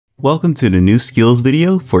Welcome to the new skills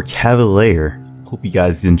video for Cavalier. Hope you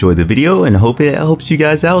guys enjoy the video and hope it helps you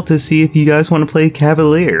guys out to see if you guys want to play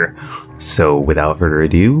Cavalier. So without further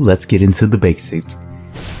ado, let's get into the basics.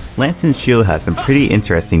 Lance and Shield has some pretty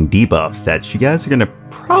interesting debuffs that you guys are going to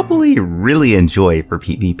probably really enjoy for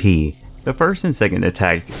PvP. The first and second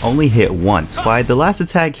attack only hit once, while the last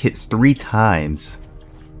attack hits 3 times.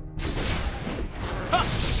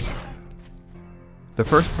 The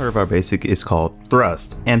first part of our basic is called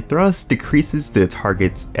Thrust, and Thrust decreases the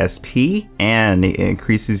target's SP and it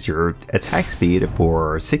increases your attack speed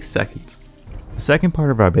for 6 seconds. The second part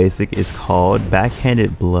of our basic is called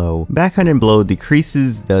Backhanded Blow. Backhanded Blow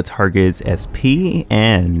decreases the target's SP,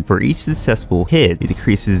 and for each successful hit, it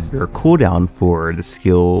decreases your cooldown for the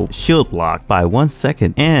skill Shield Block by 1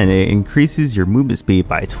 second, and it increases your movement speed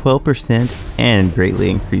by 12% and greatly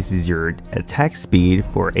increases your attack speed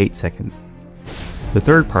for 8 seconds. The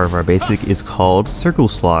third part of our basic is called Circle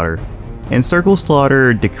Slaughter, and Circle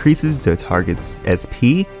Slaughter decreases the target's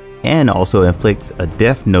SP and also inflicts a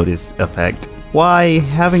death notice effect while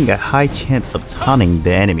having a high chance of taunting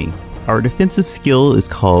the enemy. Our defensive skill is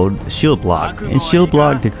called Shield Block, and Shield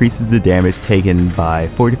Block decreases the damage taken by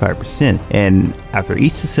 45%, and after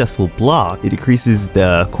each successful block, it decreases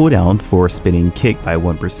the cooldown for Spinning Kick by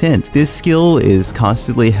 1%. This skill is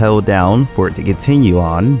constantly held down for it to continue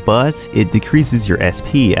on, but it decreases your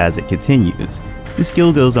SP as it continues. This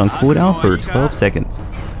skill goes on cooldown for 12 seconds.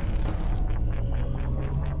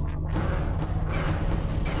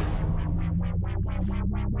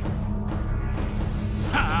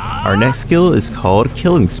 Our next skill is called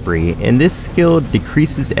Killing Spree, and this skill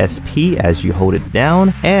decreases SP as you hold it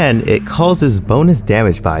down, and it causes bonus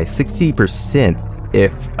damage by 60%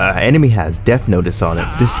 if an enemy has death notice on it.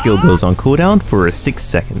 This skill goes on cooldown for 6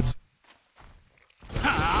 seconds.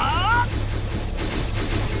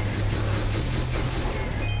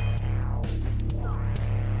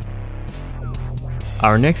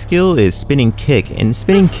 Our next skill is Spinning Kick, and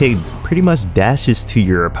Spinning Kick pretty much dashes to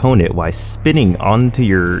your opponent while spinning onto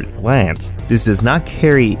your lance. This does not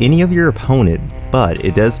carry any of your opponent, but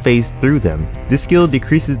it does phase through them. This skill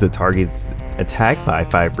decreases the target's attack by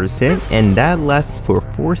 5%, and that lasts for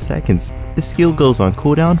 4 seconds. This skill goes on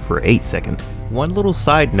cooldown for 8 seconds. One little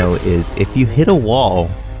side note is if you hit a wall,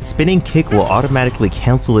 Spinning Kick will automatically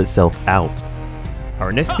cancel itself out.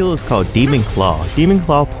 Our next skill is called Demon Claw. Demon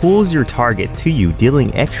Claw pulls your target to you,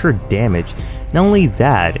 dealing extra damage. Not only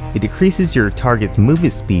that, it decreases your target's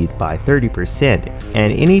movement speed by 30%,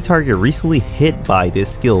 and any target recently hit by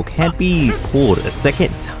this skill can't be pulled a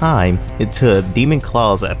second time until Demon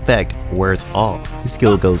Claw's effect wears off. This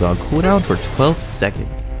skill goes on cooldown for 12 seconds.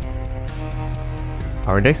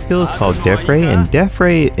 Our next skill is called Death Ray, and Death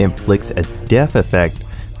Ray inflicts a death effect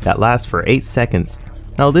that lasts for 8 seconds.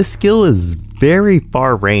 Now this skill is very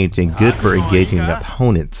far range and good for engaging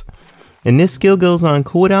opponents, and this skill goes on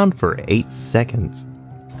cooldown for 8 seconds.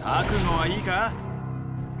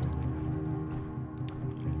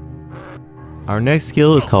 Our next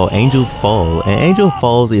skill is called Angel's Fall, and Angel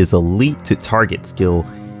Falls is a leap to target skill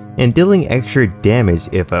and dealing extra damage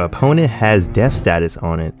if an opponent has death status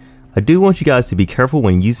on it. I do want you guys to be careful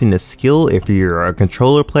when using this skill if you're a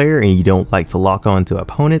controller player and you don't like to lock on to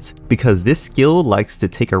opponents, because this skill likes to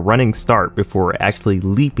take a running start before actually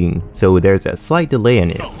leaping, so there's a slight delay in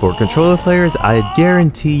it. For controller players, I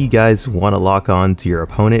guarantee you guys want to lock on to your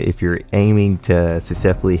opponent if you're aiming to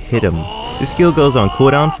successfully hit him. This skill goes on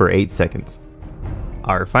cooldown for 8 seconds.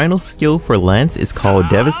 Our final skill for Lance is called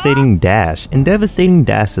Devastating Dash, and Devastating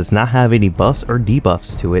Dash does not have any buffs or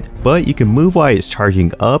debuffs to it, but you can move while it's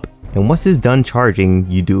charging up, and once it's done charging,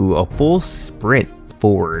 you do a full sprint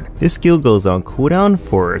forward. This skill goes on cooldown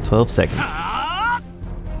for 12 seconds.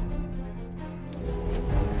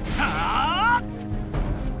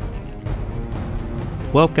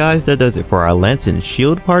 Well guys, that does it for our Lance and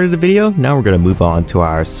Shield part of the video. Now we're going to move on to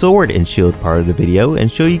our Sword and Shield part of the video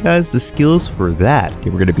and show you guys the skills for that. Okay,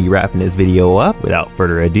 we're going to be wrapping this video up. Without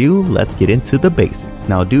further ado, let's get into the basics.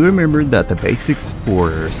 Now do remember that the basics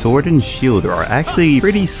for Sword and Shield are actually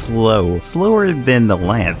pretty slow. Slower than the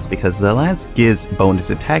Lance, because the Lance gives bonus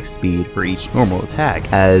attack speed for each normal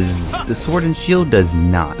attack, as the Sword and Shield does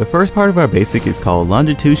not. The first part of our basic is called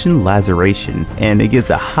Longitudinal laceration, and it gives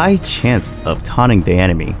a high chance of taunting the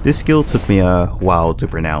enemy. This skill took me a while to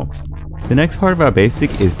pronounce. The next part of our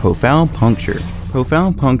basic is Profound Puncture.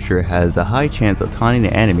 Profound Puncture has a high chance of taunting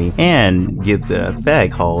the enemy and gives an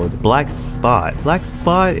effect called Black Spot. Black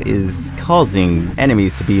Spot is causing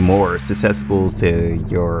enemies to be more susceptible to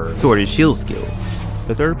your Sword and Shield skills.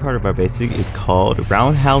 The third part of our basic is called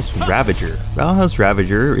RoundHouse Ravager. RoundHouse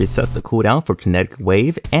Ravager sets the cooldown for Kinetic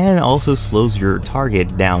Wave and also slows your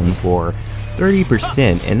target down for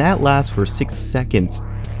 30%, and that lasts for 6 seconds.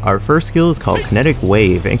 Our first skill is called Kinetic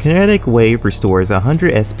Wave, and Kinetic Wave restores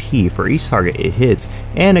 100 SP for each target it hits,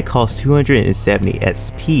 and it costs 270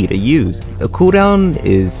 SP to use. The cooldown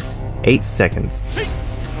is 8 seconds.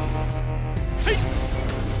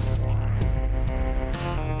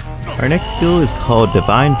 Our next skill is called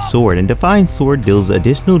Divine Sword, and Divine Sword deals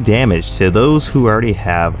additional damage to those who already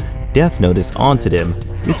have Death Notice onto them.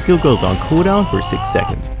 This skill goes on cooldown for 6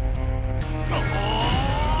 seconds.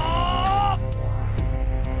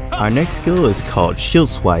 Our next skill is called Shield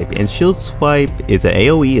Swipe, and Shield Swipe is an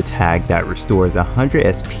AoE attack that restores 100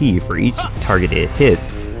 SP for each target it hits.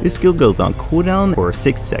 This skill goes on cooldown for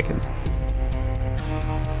 6 seconds.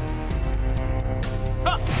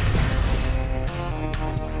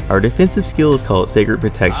 Our defensive skill is called Sacred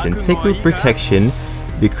Protection. Sacred Protection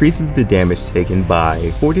decreases the damage taken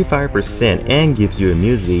by 45% and gives you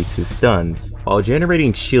immunity to stuns, while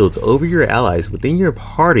generating shields over your allies within your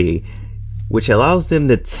party, which allows them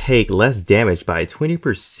to take less damage by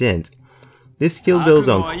 20%. This skill goes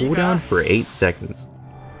on cooldown for 8 seconds.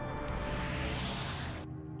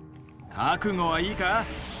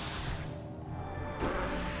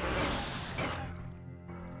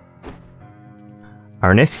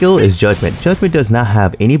 Our next skill is Judgment. Judgment does not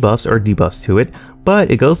have any buffs or debuffs to it, but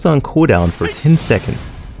it goes on cooldown for 10 seconds.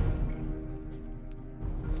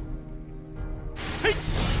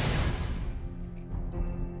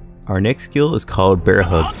 Our next skill is called Bear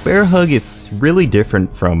Hug. Bear Hug is really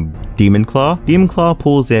different from Demon Claw. Demon Claw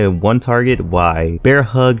pulls in one target, while Bear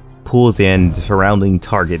Hug pulls in surrounding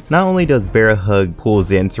target. Not only does Bear Hug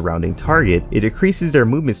pulls in surrounding target, it decreases their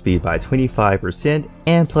movement speed by 25%,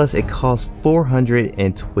 and plus it costs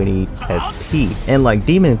 420 SP. And like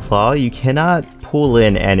Demon Claw, you cannot pull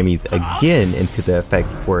in enemies again until the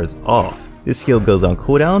effect wears off. This skill goes on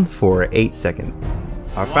cooldown for 8 seconds.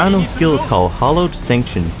 Our final skill is called Hallowed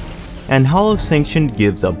Sanction. And Hallowed Sanction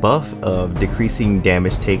gives a buff of decreasing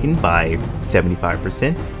damage taken by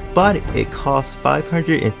 75%, but it costs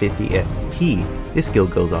 550 SP. This skill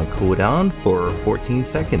goes on cooldown for 14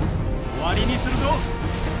 seconds.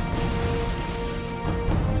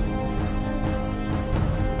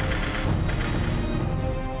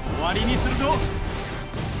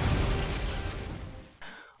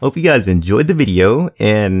 Hope you guys enjoyed the video,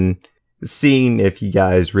 and seeing if you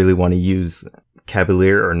guys really want to use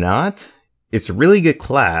Cavalier or not. It's a really good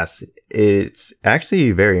class. It's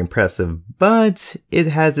actually very impressive, but it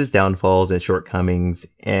has its downfalls and shortcomings,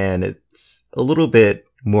 and it's a little bit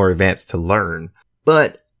more advanced to learn.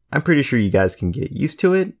 But I'm pretty sure you guys can get used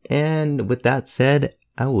to it. And with that said,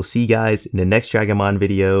 I will see you guys in the next Dragomon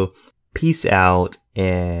video. Peace out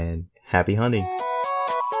and happy hunting.